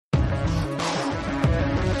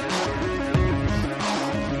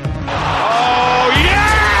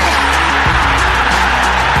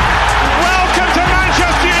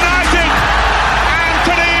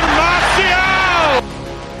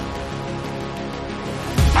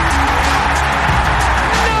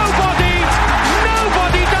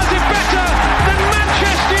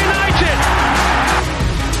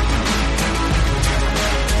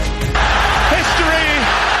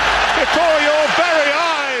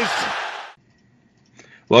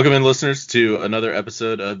Welcome in, listeners, to another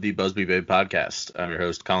episode of the Busby Babe podcast. I'm your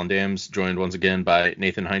host, Colin Dams, joined once again by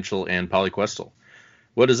Nathan Heinschel and Polly Questel.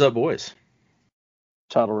 What is up, boys?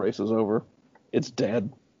 Title race is over. It's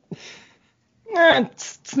dead.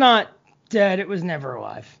 It's not dead. It was never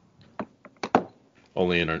alive.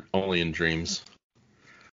 Only in dreams.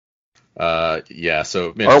 So Are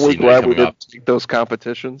Manchester we United glad we didn't take those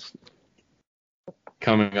competitions?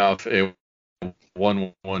 coming off a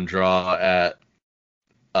 1-1 draw at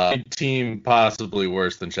a team possibly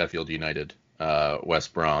worse than Sheffield United,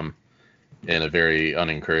 West Brom, in a very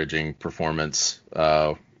unencouraging performance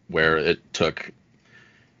where it took,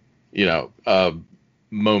 a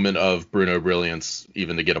moment of Bruno brilliance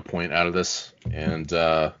even to get a point out of this. And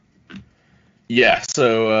so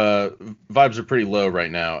vibes are pretty low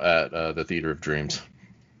right now at the Theater of Dreams.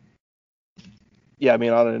 Yeah, I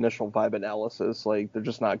mean, on an initial vibe analysis, they're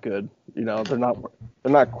just not good. They're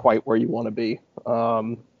not quite where you want to be.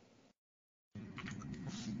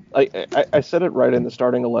 I said it right in the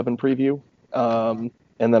starting 11 preview, and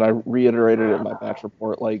then I reiterated it in my match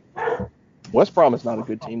report. West Brom is not a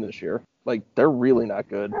good team this year. They're really not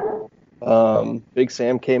good. Big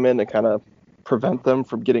Sam came in to kind of prevent them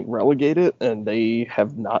from getting relegated, and they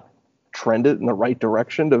have not trended in the right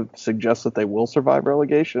direction to suggest that they will survive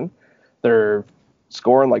relegation. They're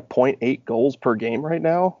scoring 0.8 goals per game right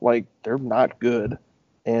now. They're not good.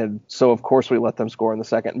 And so, of course, we let them score in the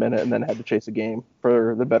second minute and then had to chase a game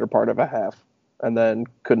for the better part of a half, and then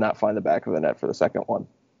could not find the back of the net for the second one.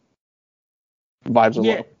 Vibes are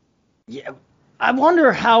low. Yeah. I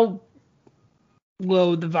wonder how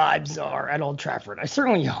low the vibes are at Old Trafford. I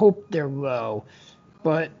certainly hope they're low,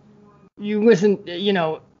 but you listen,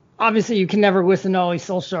 obviously you can never listen to Ole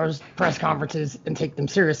Solskjaer's press conferences and take them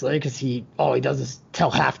seriously because all he does is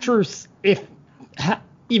tell half truths,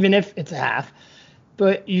 even if it's a half.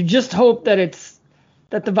 But you just hope that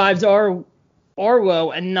the vibes are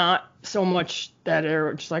low and not so much that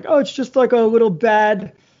they're just it's just like a little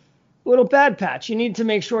bad patch. You need to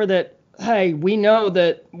make sure that, hey, we know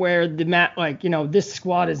that where this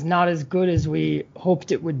squad is not as good as we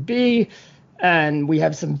hoped it would be, and we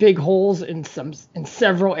have some big holes in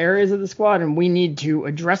several areas of the squad, and we need to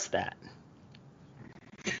address that.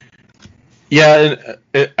 Yeah,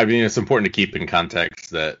 it's important to keep in context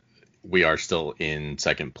that we are still in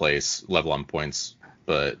second place, level on points,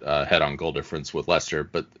 but head on goal difference with Leicester.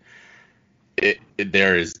 But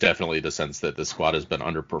there is definitely the sense that the squad has been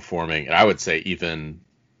underperforming. And I would say even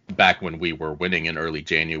back when we were winning in early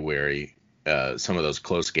January, some of those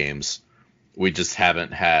close games, we just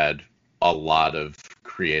haven't had a lot of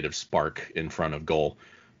creative spark in front of goal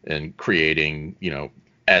and creating,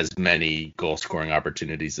 as many goal scoring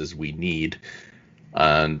opportunities as we need.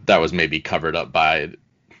 And that was maybe covered up by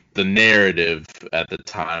the narrative at the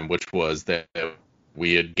time, which was that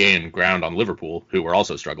we had gained ground on Liverpool, who were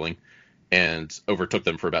also struggling, and overtook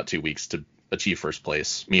them for about 2 weeks to achieve first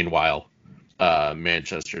place. Meanwhile,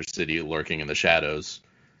 Manchester City, lurking in the shadows,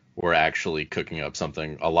 were actually cooking up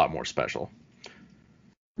something a lot more special.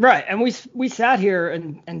 Right, and we sat here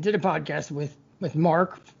and did a podcast with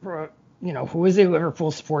Mark, who is a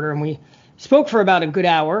Liverpool supporter, and we spoke for about a good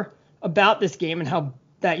hour about this game and how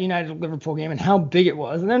that United-Liverpool game and how big it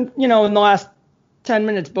was. And then, in the last 10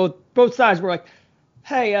 minutes, both sides were like,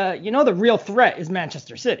 hey, the real threat is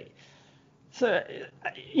Manchester City. So,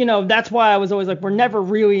 that's why I was always we're never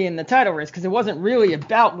really in the title race, because it wasn't really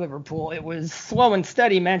about Liverpool. It was slow and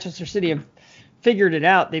steady. Manchester City have figured it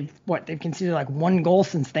out. They've conceded 1 goal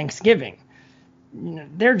since Thanksgiving.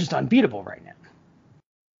 They're just unbeatable right now.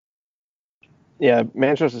 Yeah,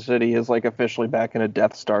 Manchester City is officially back in a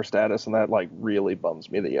Death Star status, and that really bums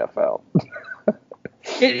me the F out.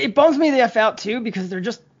 It bums me the F out too, because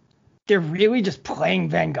they're really just playing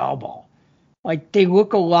Van Gaal ball. They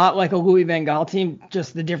look a lot like a Louis Van Gaal team.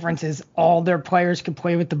 Just the difference is all their players can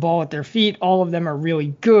play with the ball at their feet. All of them are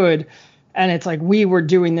really good, and it's we were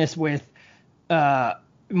doing this with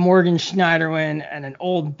Morgan Schneiderlin and an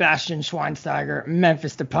old Bastian Schweinsteiger,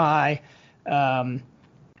 Memphis Depay,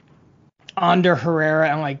 Ander Herrera,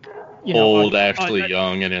 and old Ashley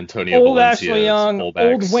Young and Antonio Valencia. Old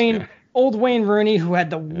Ashley Young, old Wayne Rooney, who had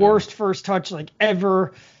the worst first touch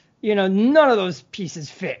ever. None of those pieces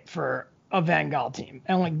fit for a Van Gaal team.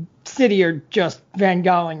 And City are just Van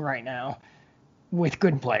Gaaling right now with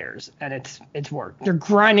good players, and it's worked. They're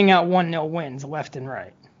grinding out 1-0 wins left and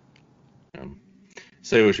right.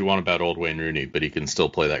 Say what you want about old Wayne Rooney, but he can still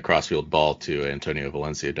play that crossfield ball to Antonio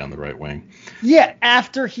Valencia down the right wing. Yeah,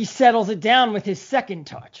 after he settles it down with his second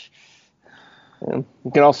touch. Yeah. He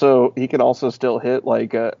can also still hit a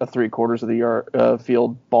 3/4 of the yard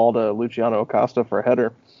field ball to Luciano Acosta for a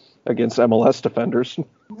header. against MLS defenders.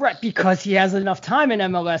 Right, because he has enough time in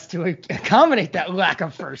MLS to accommodate that lack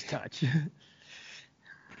of first touch.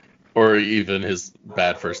 Or even his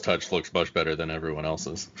bad first touch looks much better than everyone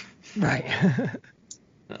else's. Right.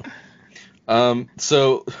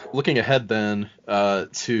 So looking ahead then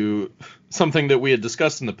to something that we had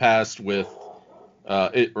discussed in the past with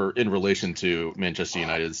or in relation to Manchester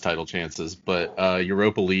United's title chances, but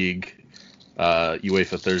Europa League,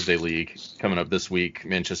 UEFA Thursday League coming up this week.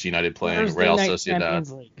 Manchester United playing Thursday Real night Sociedad.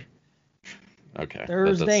 Champions League. Okay.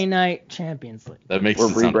 Thursday night Champions League. That makes it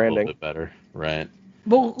sound a little bit better, right?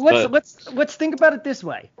 Well, let's think about it this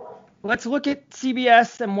way. Let's look at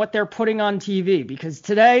CBS and what they're putting on TV, because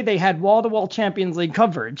today they had wall-to-wall Champions League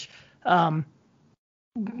coverage, and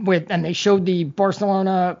they showed the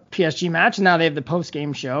Barcelona PSG match, and now they have the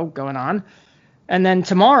post-game show going on. And then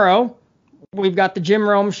tomorrow we've got the Jim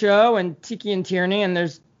Rome show and Tiki and Tierney, and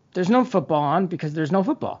there's no football on because there's no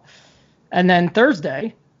football. And then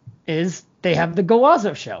Thursday they have the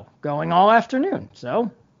Golazo show going all afternoon. So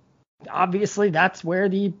obviously that's where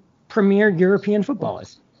the premier European football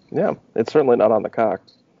is. Yeah, it's certainly not on the cock.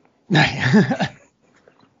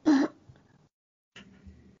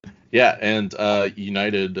 Yeah, and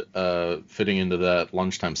United fitting into that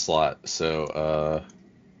lunchtime slot. So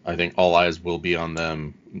I think all eyes will be on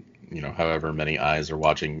them. However many eyes are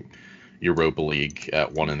watching Europa League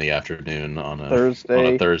at 1 p.m. on a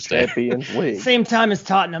Thursday. Champions League. Same time as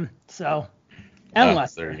Tottenham. So, and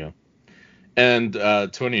Leicester. There you go. And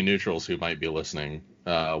to any neutrals who might be listening,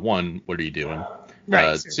 one, what are you doing?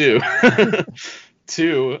 Right.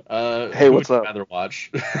 Two, hey, what's who would up? you rather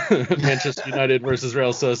watch? Manchester United versus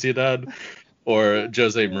Real Sociedad, or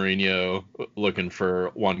Jose Mourinho looking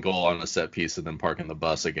for one goal on a set piece and then parking the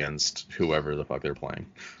bus against whoever the fuck they're playing?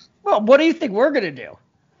 Well, what do you think we're going to do?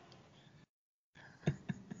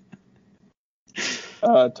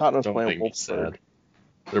 Tottenham's Don't playing make me sad. Wolfsburg.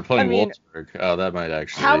 They're playing Wolfsburg. Oh, that might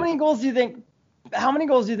actually. How many goals do you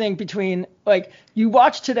think between, like, you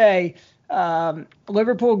watch today,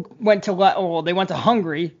 Liverpool went to they went to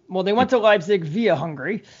Hungary. Well, they went to Leipzig via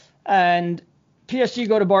Hungary, and PSG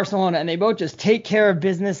go to Barcelona, and they both just take care of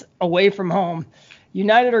business away from home.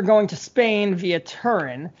 United are going to Spain via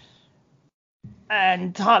Turin,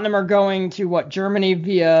 and Tottenham are going to Germany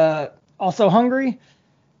via also Hungary.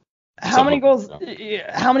 How many goals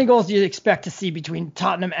do you expect to see between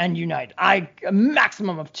Tottenham and United? A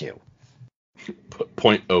maximum of 2.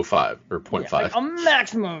 0.05 or 0.5. Like a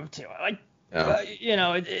maximum of 2.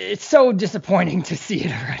 It's so disappointing to see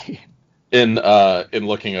it already. In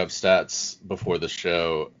looking up stats before the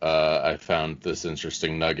show, I found this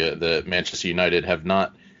interesting nugget that Manchester United have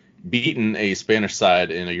not beaten a Spanish side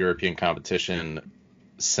in a European competition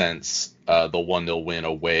since the 1-0 win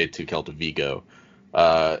away to Celta Vigo.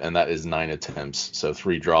 And that is 9 attempts, so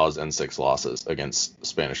 3 draws and 6 losses against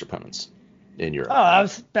Spanish opponents in Europe. Oh, that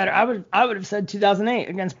was better. I would have said 2008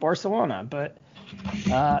 against Barcelona, but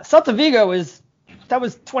Celta Vigo was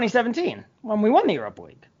 2017 when we won the Europa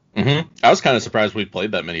League. Mm-hmm. I was kind of surprised we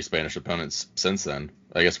played that many Spanish opponents since then.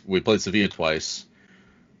 I guess we played Sevilla twice.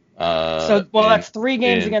 That's 3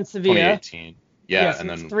 games against Sevilla. 2018. Yeah, so and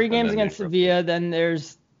then 3 games against Sevilla. Then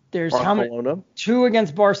there's how many? 2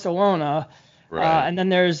 against Barcelona. Right. And then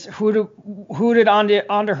there's who did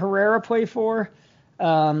Ander Herrera play for?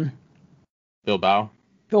 Bilbao.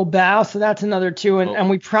 So that's another 2, and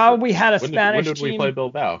we probably had a Spanish team. When did we play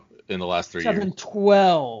Bilbao in the last 3 years?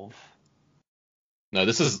 2012. No,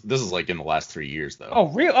 this is like in the last 3 years though. Oh,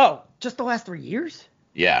 real? Oh, just the last 3 years?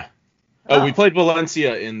 Yeah. Oh, we played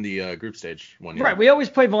Valencia in the group stage one year. Right, we always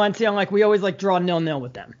play Valencia, and we always draw 0-0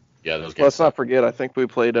 with them. Yeah, those guys. Let's not forget, I think we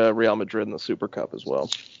played Real Madrid in the Super Cup as well.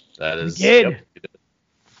 That is. We did. Yep, we did.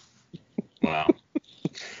 Wow.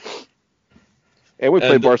 And we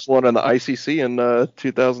played Barcelona in the ICC in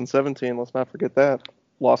 2017. Let's not forget that.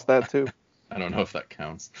 Lost that too. I don't know if that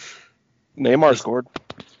counts. Neymar scored.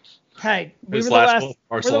 Hey, we're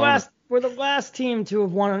the last team to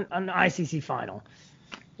have won an ICC final.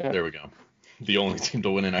 Yeah. There we go. The only team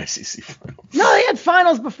to win an ICC final. No, they had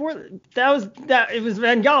finals before. It was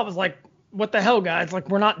Van Gaal was like, "What the hell, guys?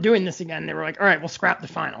 We're not doing this again." They were like, "All right, we'll scrap the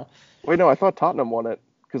final." Wait, no, I thought Tottenham won it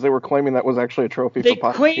because they were claiming that was actually a trophy for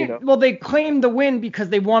Pochettino. They claimed the win because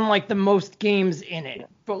they won the most games in it.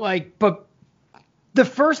 But the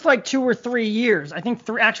first 2 or 3 years, I think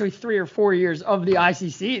 3 or 4 years of the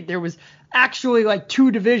ICC, there was actually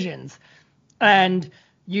 2 divisions, and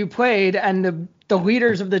you played, and the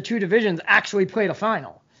leaders of the 2 divisions actually played a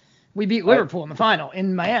final. We beat Liverpool in the final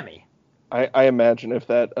in Miami. I imagine if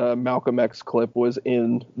that Malcolm X clip was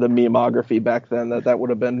in the memeography back then, that would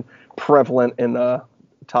have been prevalent in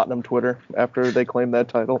Tottenham Twitter after they claimed that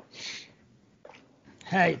title.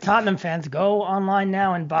 Hey, Tottenham fans, go online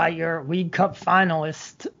now and buy your League Cup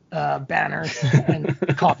finalist banners and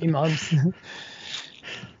coffee mugs.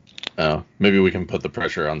 Maybe we can put the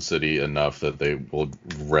pressure on City enough that they will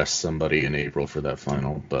rest somebody in April for that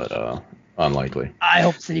final, but unlikely. I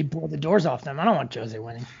hope City blow the doors off them. I don't want Jose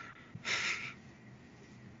winning.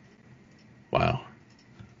 Wow.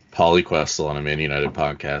 Paulie Questel on a Man United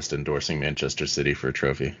podcast endorsing Manchester City for a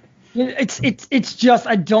trophy. It's just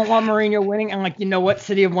I don't want Mourinho winning. And you know what?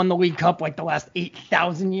 City have won the League Cup like the last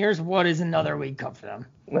 8,000 years. What is another League Cup for them?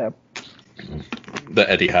 Yeah. The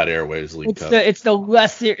Etihad Airways League Cup. It's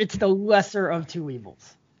the lesser of two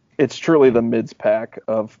evils. It's truly the mids pack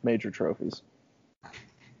of major trophies.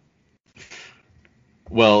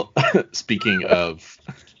 Well, speaking of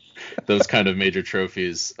those kind of major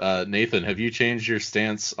trophies, Nathan, have you changed your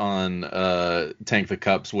stance on tank the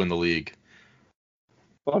cups, win the league?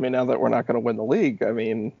 Well, I mean, now that we're not going to win the league, I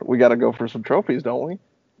mean, we got to go for some trophies, don't we?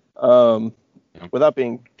 Without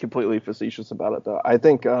being completely facetious about it, though, I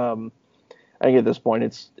think at this point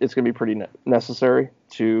it's going to be pretty necessary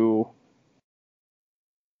to.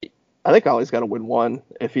 I think Ollie's got to win one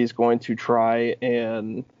if he's going to try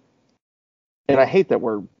and I hate that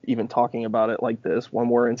we're even talking about it like this when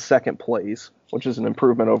we're in second place, which is an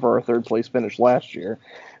improvement over our third place finish last year.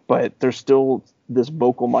 But there's still this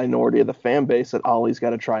vocal minority of the fan base that Ollie's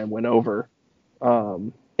got to try and win over.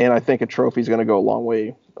 And I think a trophy is going to go a long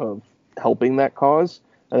way of helping that cause.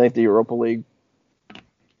 I think the Europa League,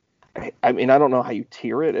 I mean, I don't know how you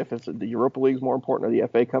tier it, if it's the Europa League's more important or the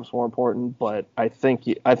FA Cup's more important, but I think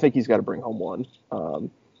he's got to bring home one.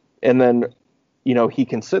 And then, he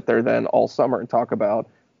can sit there then all summer and talk about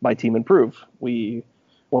my team improved. We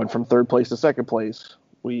went from third place to second place.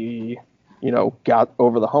 We, got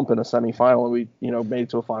over the hump in a semifinal and we, made it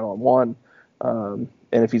to a final and won. And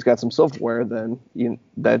if he's got some silverware, then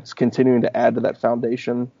that's continuing to add to that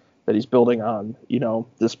foundation that he's building on,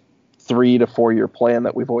 this 3 to 4 year plan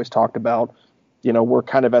that we've always talked about. We're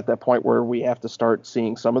kind of at that point where we have to start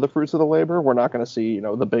seeing some of the fruits of the labor. We're not going to see,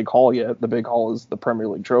 the big haul yet. The big haul is the Premier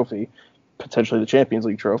League trophy, potentially the Champions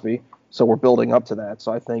League trophy. So we're building up to that.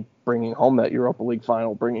 So I think bringing home that Europa League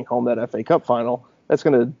final, bringing home that FA Cup final, that's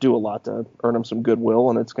going to do a lot to earn him some goodwill,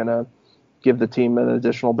 and it's going to give the team an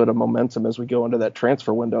additional bit of momentum as we go into that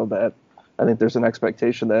transfer window. That I think there's an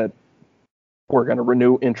expectation that we're going to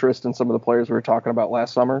renew interest in some of the players we were talking about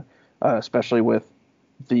last summer, especially with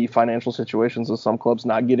the financial situations of some clubs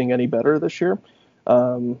not getting any better this year.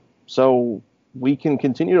 So we can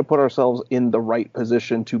continue to put ourselves in the right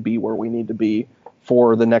position to be where we need to be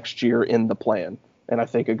for the next year in the plan. And I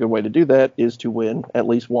think a good way to do that is to win at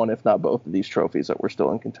least one, if not both, of these trophies that we're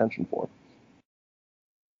still in contention for.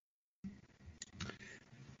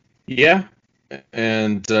 Yeah.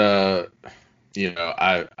 And, I'm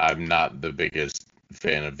not the biggest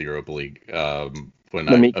fan of the Europa League. When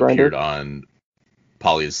I appeared on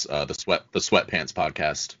Polly's the Sweatpants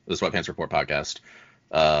podcast, the Sweatpants Report podcast,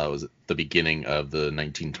 was at the beginning of the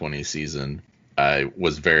 1920 season. I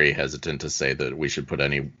was very hesitant to say that we should put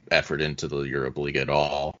any effort into the Europa League at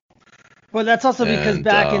all. Well, that's also because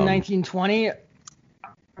back in 1920,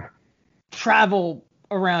 travel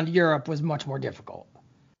around Europe was much more difficult.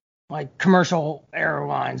 Like commercial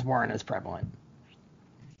airlines weren't as prevalent.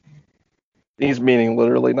 He's meaning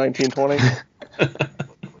literally 1920.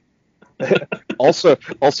 also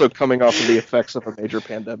coming off of the effects of a major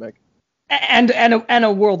pandemic and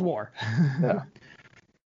a world war. Yeah,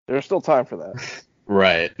 there's still time for that.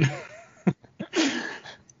 Right.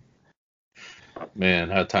 Man,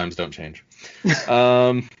 how times don't change.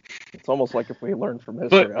 It's almost like if we learned from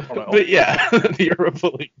history. I don't know. But yeah, the Europa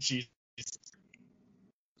League. Jesus.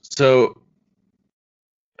 So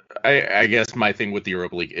I guess my thing with the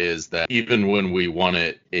Europa League is that even when we won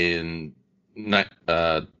it in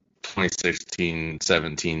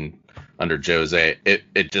 2016-17 under Jose,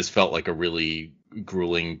 it just felt like a really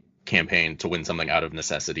grueling campaign to win something out of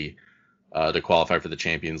necessity, to qualify for the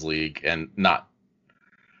Champions League, and not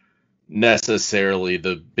necessarily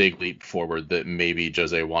the big leap forward that maybe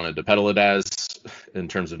Jose wanted to peddle it as in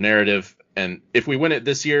terms of narrative. And if we win it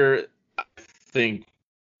this year, I think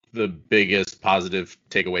the biggest positive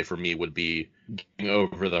takeaway for me would be getting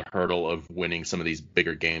over the hurdle of winning some of these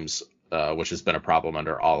bigger games, which has been a problem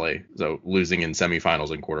under Ole. So losing in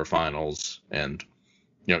semifinals and quarterfinals and,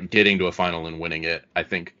 getting to a final and winning it, I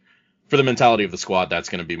think for the mentality of the squad, that's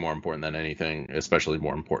going to be more important than anything, especially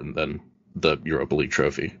more important than the Europa League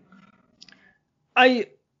trophy. I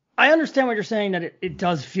understand what you're saying, that it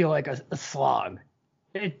does feel like a slog.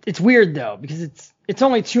 It's weird though, because it's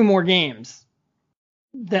only 2 more games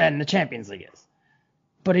than the Champions League is.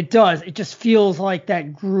 but it does. It just feels like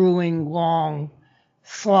that grueling, long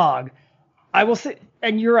slog. I will say,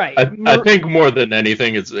 and you're right. I think more than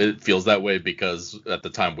anything, it feels that way because at the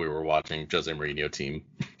time we were watching Jose Mourinho team.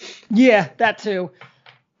 Yeah, that too.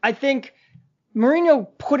 I think Mourinho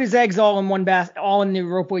put his eggs all in one basket, all in the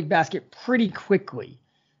Europa League basket pretty quickly.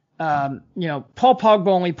 Paul Pogba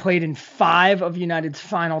only played in 5 of United's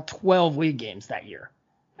final 12 league games that year,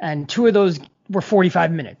 and 2 of those were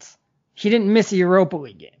 45 minutes. He didn't miss a Europa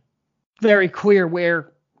League game. Very clear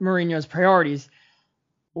where Mourinho's priorities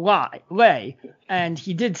lay, and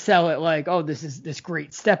he did sell it like, oh, this is this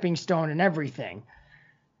great stepping stone and everything.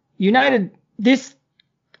 United,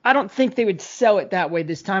 I don't think they would sell it that way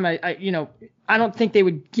this time. I don't think they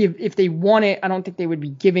would give, if they won it, I don't think they would be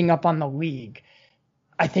giving up on the league.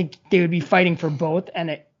 I think they would be fighting for both.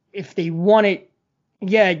 And if they won it,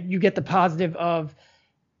 yeah, you get the positive of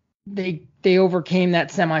they overcame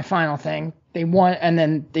that semifinal thing. They won, and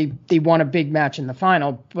then they won a big match in the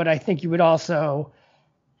final. But I think you would also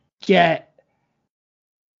get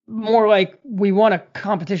more like we won a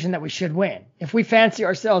competition that we should win. If we fancy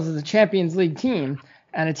ourselves as a Champions League team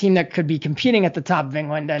and a team that could be competing at the top of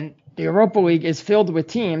England, and the Europa League is filled with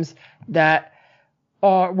teams that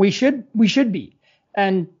we should beat.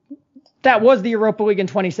 And that was the Europa League in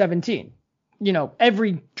 2017.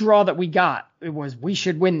 Every draw that we got, it was, we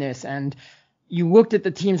should win this. And you looked at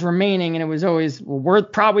the teams remaining and it was always, well, we're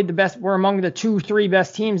probably the best. We're among the 2-3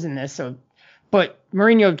 best teams in this. So, but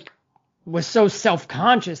Mourinho was so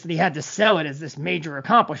self-conscious that he had to sell it as this major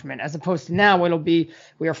accomplishment, as opposed to now it'll be,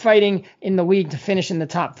 we are fighting in the league to finish in the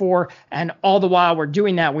top 4. And all the while we're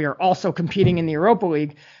doing that, we are also competing in the Europa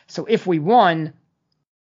League. So if we won,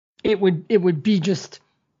 it would be just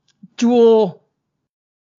dual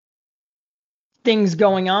things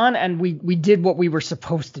going on, and we did what we were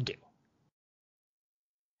supposed to do.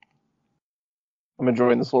 I'm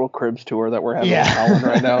enjoying this little cribs tour that we're having with Colin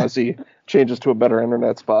right now as he changes to a better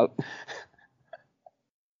internet spot.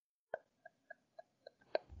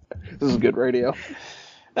 This is good radio.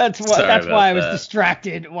 That's why I was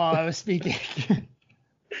distracted while I was speaking.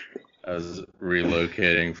 I was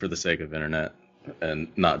relocating for the sake of internet and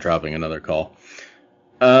not dropping another call.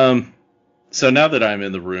 So now that I'm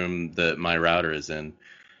in the room that my router is in,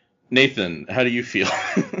 Nathan, how do you feel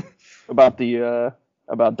about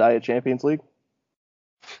Diet Champions League?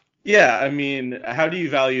 Yeah, I mean, how do you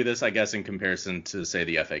value this, I guess, in comparison to, say,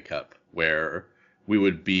 the FA Cup, where we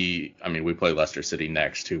would be, I mean, we play Leicester City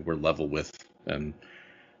next, who we're level with, and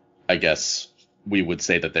I guess we would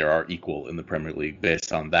say that they are equal in the Premier League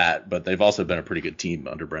based on that, but they've also been a pretty good team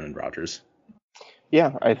under Brendan Rodgers.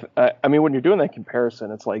 Yeah, I mean, when you're doing that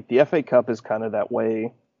comparison, it's like the FA Cup is kind of that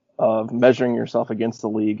way of measuring yourself against the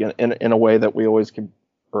league in a way that we always can,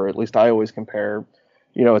 or at least I always compare.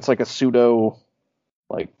 It's like a pseudo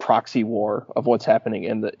like proxy war of what's happening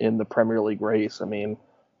in the Premier League race. I mean,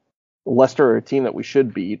 Leicester are a team that we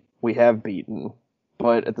should beat. We have beaten,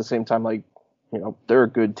 but at the same time, like, they're a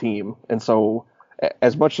good team. And so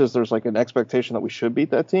as much as there's like an expectation that we should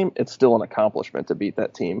beat that team, it's still an accomplishment to beat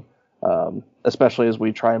that team. Especially as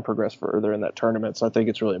we try and progress further in that tournament. So I think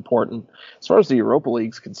it's really important. As far as the Europa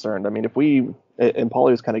League's concerned, I mean, if we, and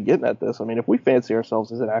Paulie was kind of getting at this, I mean, if we fancy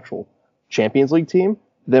ourselves as an actual Champions League team,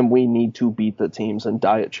 then we need to beat the teams in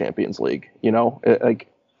Diet Champions League.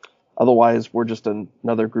 Otherwise we're just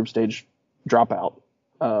another group stage dropout,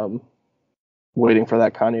 waiting for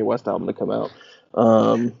that Kanye West album to come out.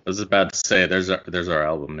 I was about to say, there's our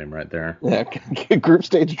album name right there. Yeah, group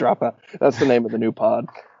stage dropout. That's the name of the new pod.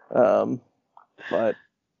 But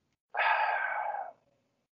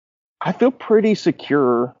I feel pretty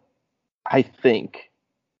secure, I think,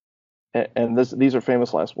 and these are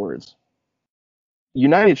famous last words.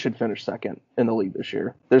 United should finish second in the league this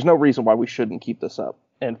year. There's no reason why we shouldn't keep this up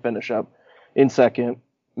and finish up in second.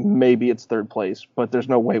 Maybe it's third place, but there's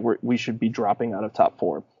no way we should be dropping out of top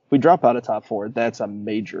 4. If we drop out of top 4, that's a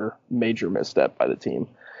major, major misstep by the team.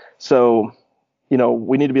 So,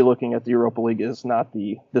 we need to be looking at the Europa League as not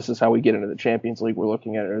this is how we get into the Champions League. We're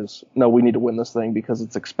looking at it as, no, we need to win this thing because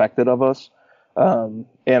it's expected of us. And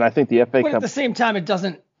I think the FA Cup. But at the same time, it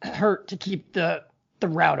doesn't hurt to keep the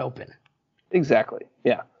route open. Exactly.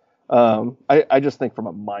 Yeah. I just think from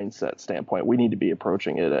a mindset standpoint, we need to be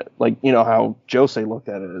approaching it at, like, how Jose looked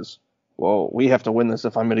at it as, well, we have to win this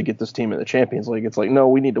if I'm going to get this team in the Champions League. It's like, no,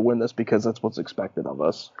 we need to win this because that's what's expected of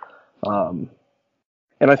us.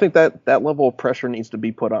 And I think that level of pressure needs to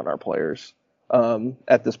be put on our players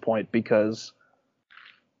at this point, because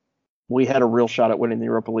we had a real shot at winning the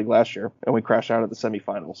Europa League last year and we crashed out at the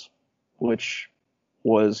semifinals, which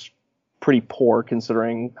was pretty poor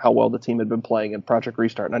considering how well the team had been playing in Project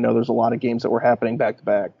Restart. And I know there's a lot of games that were happening back to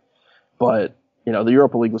back, but the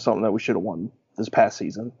Europa League was something that we should have won this past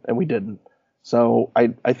season, and we didn't. So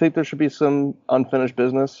I think there should be some unfinished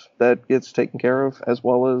business that gets taken care of, as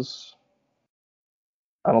well as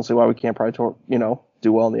I don't see why we can't probably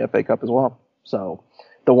do well in the FA Cup as well. So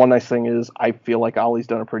the one nice thing is I feel like Ollie's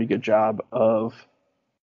done a pretty good job of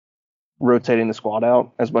rotating the squad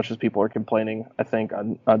out, as much as people are complaining, I think,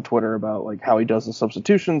 on Twitter about like how he does the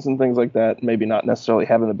substitutions and things like that, maybe not necessarily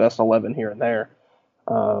having the best 11 here and there.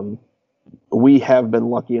 We have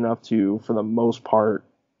been lucky enough to, for the most part,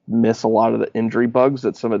 miss a lot of the injury bugs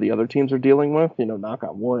that some of the other teams are dealing with. Knock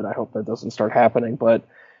on wood, I hope that doesn't start happening, but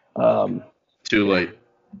too late.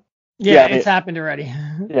 Yeah, it's happened already.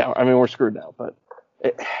 Yeah, I mean, we're screwed now, but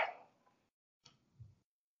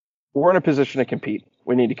we're in a position to compete.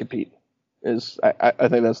 We need to compete. I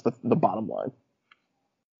think that's the bottom line.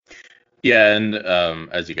 Yeah, and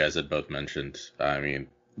as you guys had both mentioned, I mean,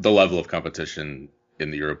 the level of competition in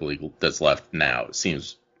the Europa League that's left now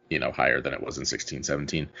seems, higher than it was in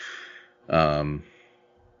 16-17.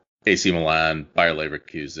 AC Milan, Bayer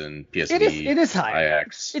Leverkusen, PSV, it is higher.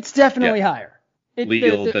 Ajax. It's definitely higher.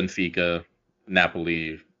 Lille, Benfica,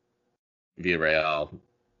 Napoli, Villarreal,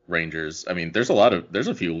 Rangers. I mean, there's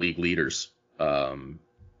a few league leaders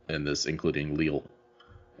in this, including Lille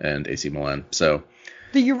and AC Milan. So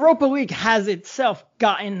the Europa League has itself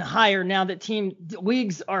gotten higher now that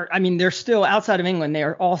leagues are, I mean, they're still outside of England.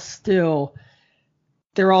 They're all still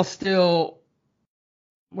not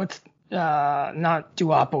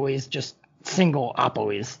duopolies, just single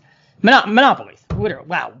opolies. Monopolies. Literally.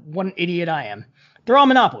 Wow. What an idiot I am. They're all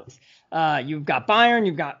monopolies. You've got Bayern,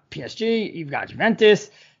 you've got PSG, you've got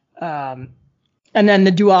Juventus, and then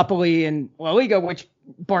the duopoly in La Liga, which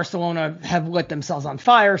Barcelona have lit themselves on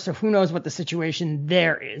fire, so who knows what the situation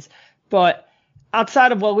there is. But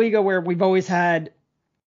outside of La Liga, where we've always had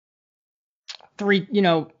three,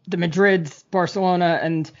 the Madrids, Barcelona,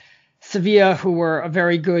 and Sevilla, who were a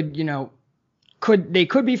very good, could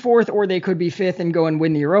be fourth or they could be fifth and go and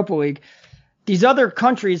win the Europa League. These other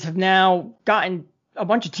countries have now gotten a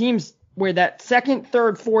bunch of teams where that second,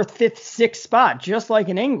 third, fourth, fifth, sixth spot, just like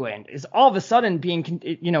in England, is all of a sudden being,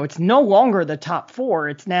 it's no longer the top four.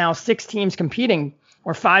 It's now 6 teams competing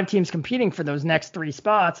or 5 teams competing for those next 3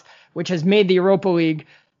 spots, which has made the Europa League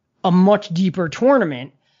a much deeper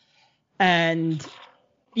tournament. And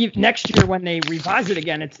next year, when they revise it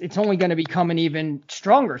again, it's only going to become an even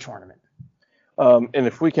stronger tournament. And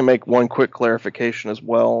if we can make one quick clarification as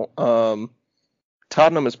well,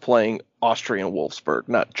 Tottenham is playing Austrian Wolfsburg,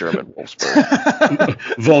 not German Wolfsburg.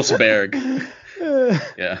 Wolfsberg.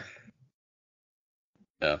 Yeah.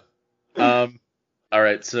 All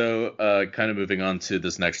right, so kind of moving on to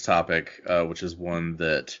this next topic, which is one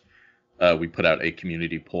that we put out a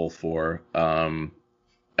community poll for.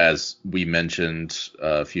 As we mentioned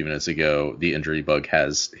a few minutes ago, the injury bug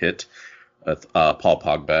has hit. Paul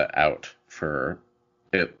Pogba out for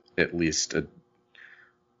at least a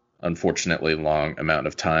unfortunately long amount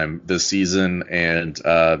of time this season, and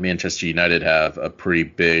Manchester United have a pretty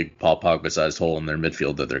big Paul Pogba-sized hole in their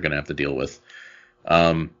midfield that they're going to have to deal with.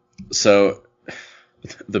 So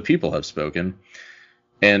the people have spoken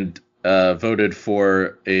and voted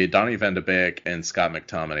for a Donny van de Beek and Scott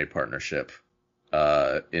McTominay partnership.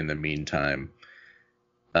 In the meantime,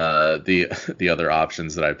 the other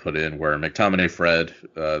options that I put in were McTominay, Fred,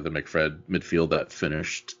 the McFred midfield that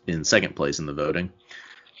finished in second place in the voting.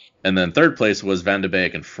 And then third place was Van de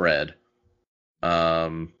Beek and Fred.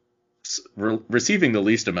 Receiving the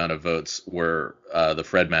least amount of votes were the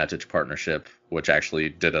Fred Matic partnership, which actually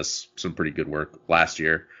did us some pretty good work last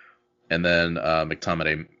year. And then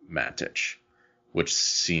McTominay Matic, which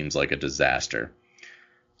seems like a disaster.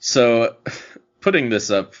 So putting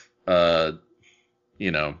this up, there's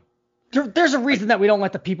a reason that we don't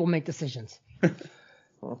let the people make decisions.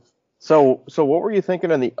 So what were you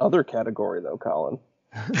thinking in the other category, though, Colin?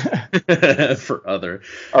 For other,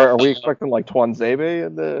 are we expecting like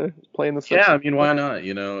Tuanzebe to play in the? Yeah, I mean, why not?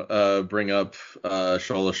 Bring up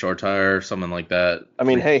Shola Shortire, someone like that. I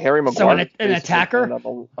mean, hey, Harry Maguire, so an attacker,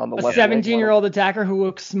 on the a left 17-year-old attacker who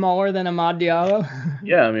looks smaller than Amad Diallo.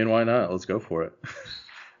 Yeah, I mean, why not? Let's go for it.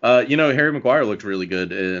 Harry Maguire looked really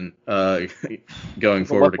good in going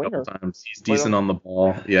forward a couple times. He's decent on the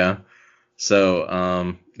ball, yeah.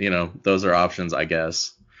 So, those are options, I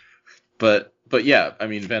guess. But yeah, I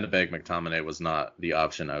mean, Van de Beek McTominay was not the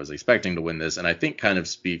option I was expecting to win this, and I think kind of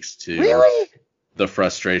speaks to the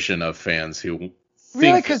frustration of fans who think...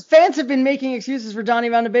 Really? Because fans have been making excuses for Donny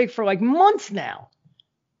van de Beek for like months now.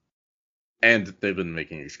 And they've been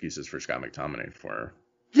making excuses for Scott McTominay for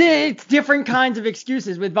It's different kinds of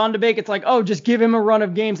excuses. With Van de Beek, it's like, oh, just give him a run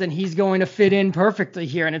of games and he's going to fit in perfectly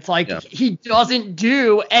here. And it's like, he doesn't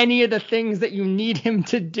do any of the things that you need him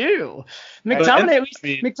to do.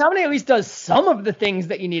 McTominay at least does some of the things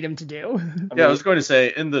that you need him to do. I was going to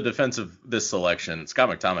say, in the defense of this selection, Scott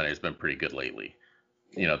McTominay has been pretty good lately.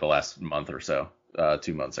 The last month or so,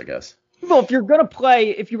 2 months, I guess. Well, if you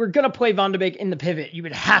were gonna play Van de Beek in the pivot, you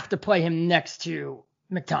would have to play him next to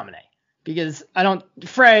McTominay. Because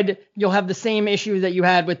Fred, you'll have the same issue that you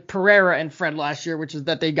had with Pereira and Fred last year, which is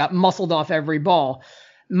that they got muscled off every ball.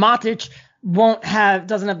 Matic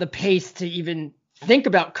doesn't have the pace to even think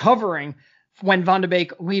about covering when Van de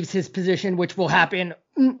Beek leaves his position, which will happen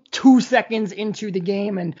 2 seconds into the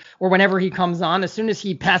game or whenever he comes on. As soon as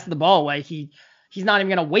he passes the ball away, he's not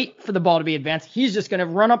even going to wait for the ball to be advanced. He's just going to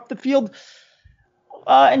run up the field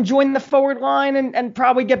and join the forward line and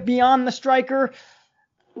probably get beyond the striker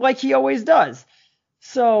like he always does.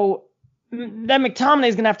 So then McTominay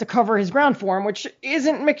is going to have to cover his ground for him, which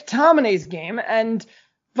isn't McTominay's game. And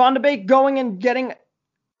Van de Beek going and getting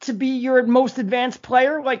to be your most advanced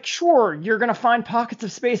player, like, sure, you're going to find pockets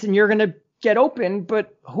of space and you're going to get open,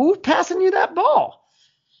 but who's passing you that ball?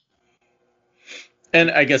 And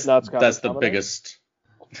I guess that's the biggest.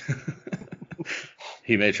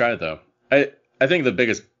 He may try, though. I think the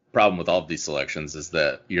biggest problem with all of these selections is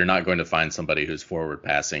that you're not going to find somebody whose forward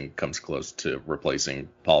passing comes close to replacing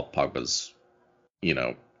Paul Pogba's,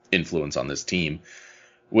 influence on this team,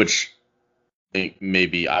 which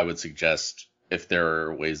maybe I would suggest if there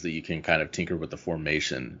are ways that you can kind of tinker with the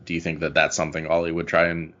formation. Do you think that that's something Ollie would try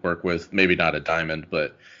and work with? Maybe not a diamond,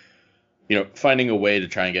 but finding a way to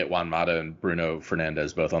try and get Juan Mata and Bruno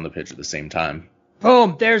Fernandes both on the pitch at the same time.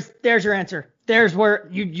 Boom. There's your answer. There's where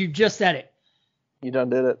you just said it. You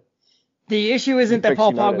done did it. The issue isn't that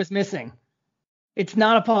Paul Pogba was missing. It's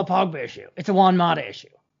not a Paul Pogba issue. It's a Juan Mata issue.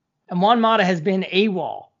 And Juan Mata has been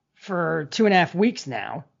AWOL for 2.5 weeks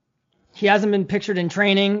now. He hasn't been pictured in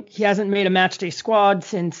training. He hasn't made a matchday squad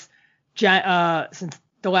since the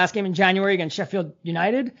last game in January against Sheffield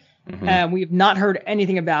United. Mm-hmm. And we've not heard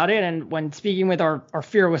anything about it. And when speaking with our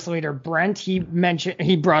fearless leader, Brent, he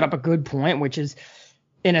brought up a good point, which is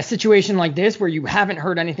in a situation like this where you haven't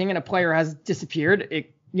heard anything and a player has disappeared,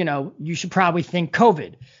 you should probably think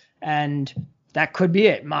COVID. And that could be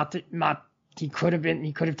it. He could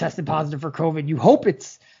have tested positive for COVID. You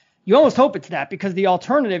almost hope it's that, because the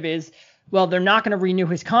alternative is, well, they're not going to renew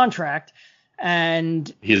his contract.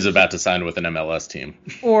 And he's about to sign with an MLS team.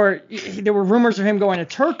 Or there were rumors of him going to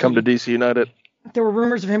Turkey. Come to DC United. There were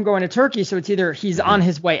rumors of him going to Turkey. So it's either he's on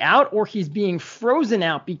his way out or he's being frozen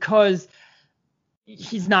out because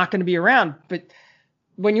he's not going to be around. But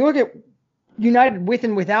when you look at United with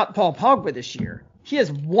and without Paul Pogba this year, he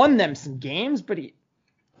has won them some games, but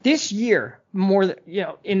this year, more than,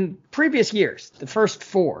 in previous years, the first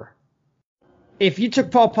 4, if you took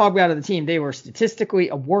Paul Pogba out of the team, they were statistically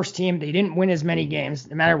a worse team. They didn't win as many games,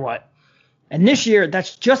 no matter what. And this year,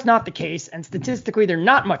 that's just not the case. And statistically, they're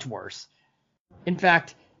not much worse. In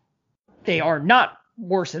fact, they are not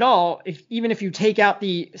worse at all. Even if you take out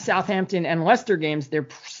the Southampton and Leicester games, they're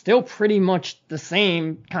still pretty much the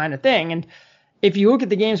same kind of thing. And if you look at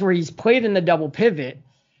the games where he's played in the double pivot,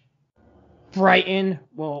 Brighton,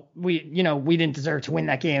 well, we didn't deserve to win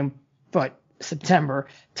that game, but September.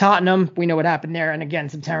 Tottenham, we know what happened there, and again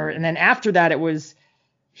September. And then after that,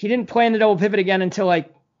 he didn't play in the double pivot again until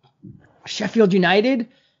like Sheffield United.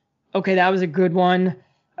 Okay, that was a good one.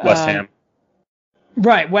 West Ham.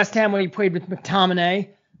 Right, West Ham when he played with McTominay,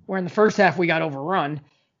 where in the first half we got overrun.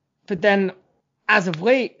 But then, as of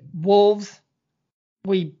late, Wolves,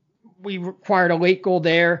 we required a late goal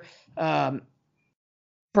there.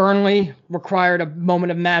 Burnley required a moment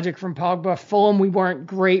of magic from Pogba. Fulham, we weren't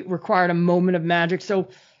great, required a moment of magic. So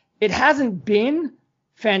it hasn't been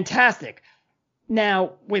fantastic.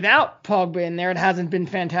 Now, without Pogba in there, it hasn't been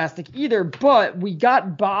fantastic either, but we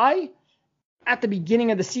got by at the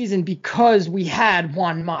beginning of the season because we had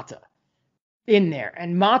Juan Mata in there.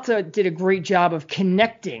 And Mata did a great job of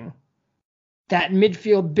connecting that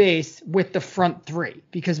midfield base with the front 3.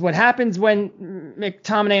 Because what happens when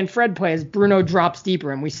McTominay and Fred play is Bruno drops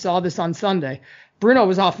deeper. And we saw this on Sunday. Bruno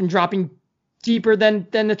was often dropping deeper than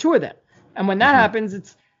the 2 of them. And when that happens,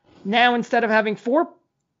 it's now instead of having 4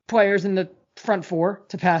 players in the front 4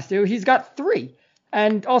 to pass to, he's got 3.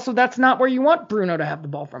 And also that's not where you want Bruno to have the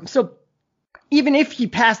ball from. So even if he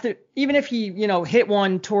passed it, even if he, hit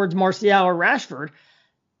one towards Martial or Rashford,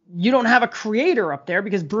 you don't have a creator up there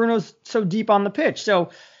because Bruno's so deep on the pitch. So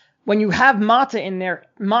when you have Mata in there,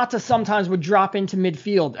 Mata sometimes would drop into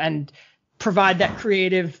midfield and provide that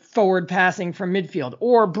creative forward passing from midfield.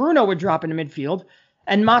 Or Bruno would drop into midfield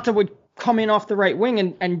and Mata would come in off the right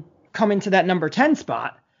wing and come into that number 10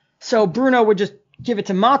 spot. So Bruno would just give it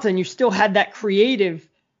to Mata, and you still had that creative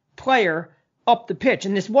player up the pitch.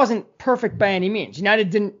 And this wasn't perfect by any means.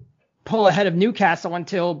 United didn't pull ahead of Newcastle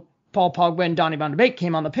until Paul Pogba and Donny van de Beek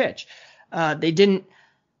came on the pitch. They didn't,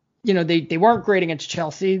 they weren't great against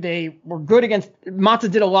Chelsea. They were good against, Mata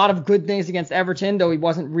did a lot of good things against Everton, though he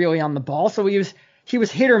wasn't really on the ball. So he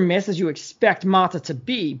was hit or miss, as you expect Mata to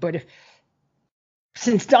be. But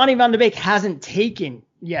since Donny van de Beek hasn't taken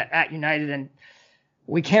yet at United, and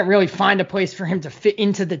we can't really find a place for him to fit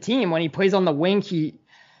into the team. When he plays on the wing, he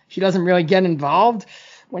doesn't really get involved.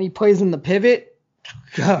 When he plays in the pivot,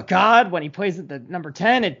 oh God, when he plays at the number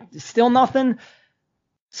 10, it's still nothing.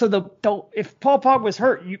 So if Paul Pogba was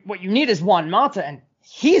hurt, what you need is Juan Mata, and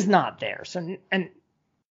he's not there. So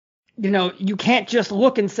you can't just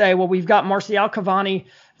look and say, well, we've got Martial, Cavani,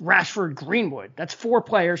 Rashford, Greenwood. That's 4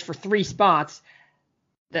 players for 3 spots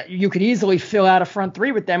that you could easily fill out a front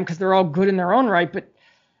 3 with them because they're all good in their own right. But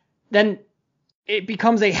then it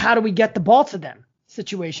becomes a how do we get the ball to them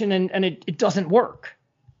situation, and it doesn't work.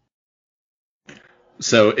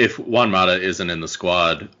 So if Juan Mata isn't in the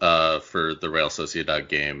squad for the Real Sociedad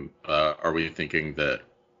game, are we thinking that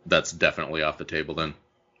that's definitely off the table then?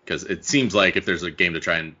 Because it seems like if there's a game to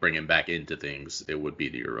try and bring him back into things, it would be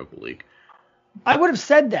the Europa League. I would have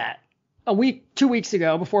said that 2 weeks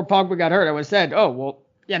ago before Pogba got hurt. I would have said, oh, well,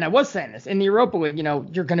 yeah, and I was saying this. In the Europa League,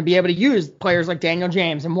 you're going to be able to use players like Daniel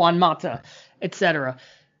James and Juan Mata, etc.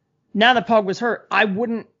 Now that Pogba's hurt, I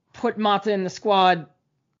wouldn't put Mata in the squad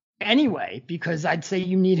anyway, because I'd say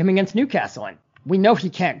you need him against Newcastle. And we know he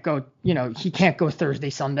can't go, he can't go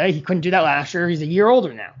Thursday, Sunday. He couldn't do that last year. He's a year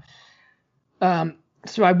older now.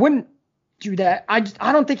 So I wouldn't do that. I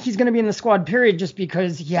don't think he's going to be in the squad, period, just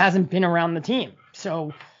because he hasn't been around the team.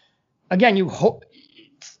 So again, you hope,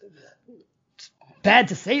 it's bad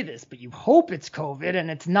to say this, but you hope it's COVID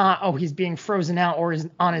and it's not, oh, he's being frozen out or is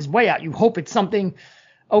on his way out. You hope it's something,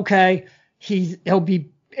 okay, he'll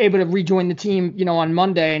be able to rejoin the team, on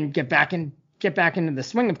Monday and get back into the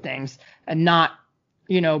swing of things, and not,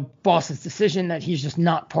 boss's decision that he's just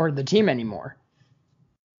not part of the team anymore.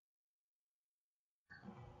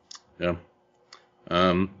 Yeah.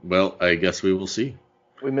 Well, I guess we will see.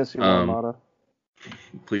 We miss you, Mata.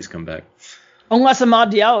 Please come back. Unless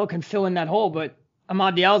Amad Diallo can fill in that hole, but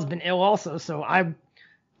Amad Diallo's been ill also, so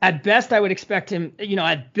at best I would expect him,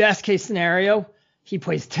 at best case scenario, he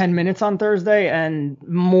plays 10 minutes on Thursday, and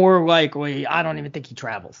more likely, I don't even think he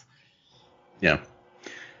travels. Yeah.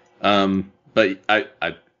 But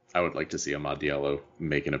I would like to see Amad Diallo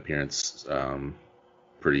make an appearance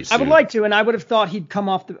pretty soon. I would like to, and I would have thought he'd come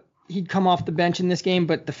off the bench in this game,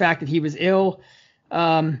 but the fact that he was ill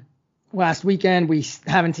last weekend, we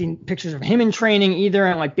haven't seen pictures of him in training either,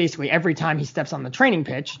 and basically every time he steps on the training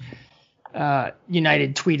pitch,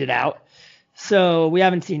 United tweeted out. So we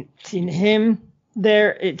haven't seen him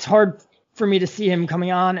there. It's hard for me to see him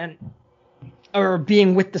coming on or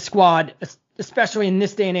being with the squad, especially in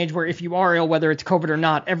this day and age where if you are ill, whether it's COVID or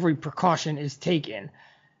not, every precaution is taken.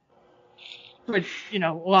 But,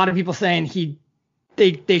 a lot of people saying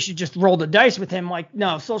they should just roll the dice with him.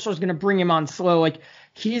 No, Solskjaer's going to bring him on slow.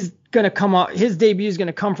 He's going to come up, his debut is going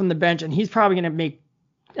to come from the bench, and he's probably going to make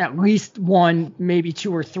at least 1, maybe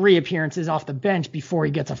 2 or 3 appearances off the bench before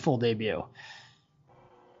he gets a full debut.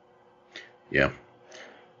 Yeah.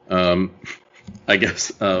 I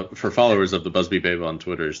guess for followers of the Busby Babe on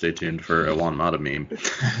Twitter, stay tuned for a Juan Mata meme.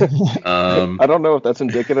 I don't know if that's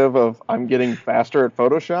indicative of I'm getting faster at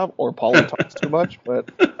Photoshop or Paul talks too much, but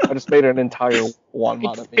I just made an entire Juan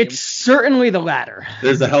Mata meme. It's certainly the latter.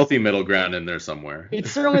 There's a healthy middle ground in there somewhere.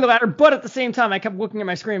 It's certainly the latter, but at the same time, I kept looking at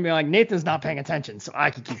my screen and being like, Nathan's not paying attention, so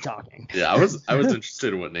I could keep talking. Yeah, I was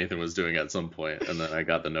interested in what Nathan was doing at some point, and then I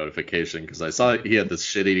got the notification because I saw he had this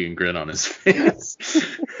shit-eating grin on his face.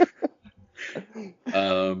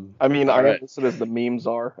 I right. listed as the memes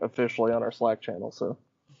are officially on our Slack channel, so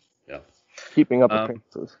yeah, keeping up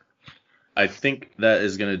appearances. I think that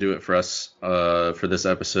is going to do it for us for this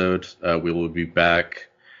episode. We will be back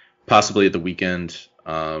possibly at the weekend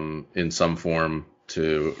in some form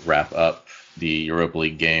to wrap up the Europa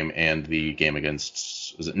League game and the game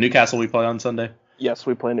against, is it Newcastle we play on Sunday? Yes,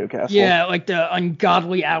 we play Newcastle. Yeah, the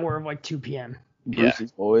ungodly hour of 2 p.m.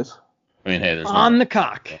 Brucey's boys. I mean, hey, there's on the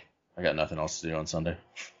cock. I got nothing else to do on Sunday.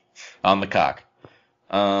 On the cock.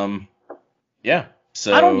 Yeah.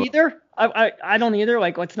 So I don't either. I don't either.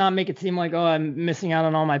 Let's not make it seem like, oh, I'm missing out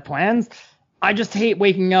on all my plans. I just hate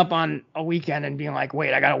waking up on a weekend and being like,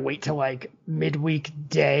 wait, I gotta wait till midweek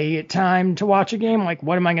day time to watch a game.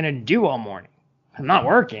 What am I gonna do all morning? I'm not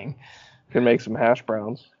working. Can make some hash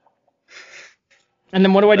browns. And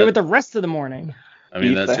then what do I do with the rest of the morning? I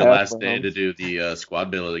mean, Eat that's the your hash last day browns. to do the squad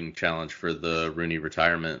building challenge for the Rooney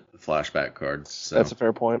retirement flashback cards. So, That's a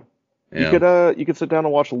fair point. yeah. You could sit down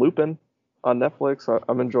and watch Lupin on Netflix.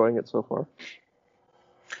 I'm enjoying it so far.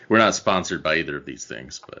 We're not sponsored by either of these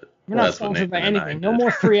things, but We're not that's what sponsored Nathan by and I anything. No did.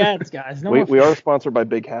 more free ads, guys. No We more free are sponsored by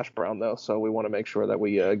Big Hash Brown though, so we want to make sure that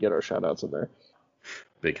we get our shout outs in there.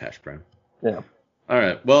 Big hash brown. Yeah. All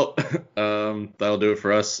right. Well, that'll do it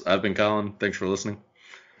for us. I've been Colin. Thanks for listening.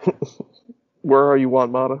 Where are you,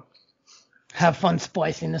 Want Mata? Have fun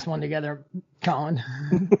splicing this one together, Colin.